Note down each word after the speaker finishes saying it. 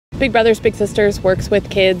Big Brothers Big Sisters works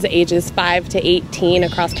with kids ages 5 to 18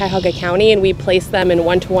 across Cuyahoga County, and we place them in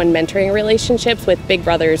one-to-one mentoring relationships with big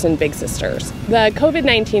brothers and big sisters. The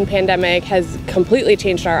COVID-19 pandemic has completely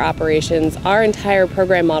changed our operations. Our entire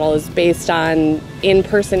program model is based on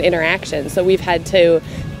in-person interaction, so we've had to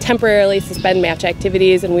temporarily suspend match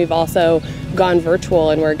activities, and we've also gone virtual,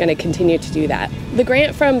 and we're going to continue to do that. The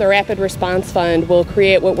grant from the Rapid Response Fund will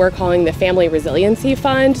create what we're calling the Family Resiliency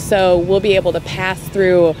Fund, so we'll be able to pass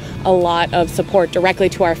through a lot of support directly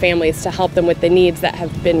to our families to help them with the needs that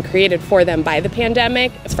have been created for them by the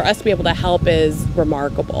pandemic. For us to be able to help is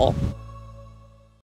remarkable.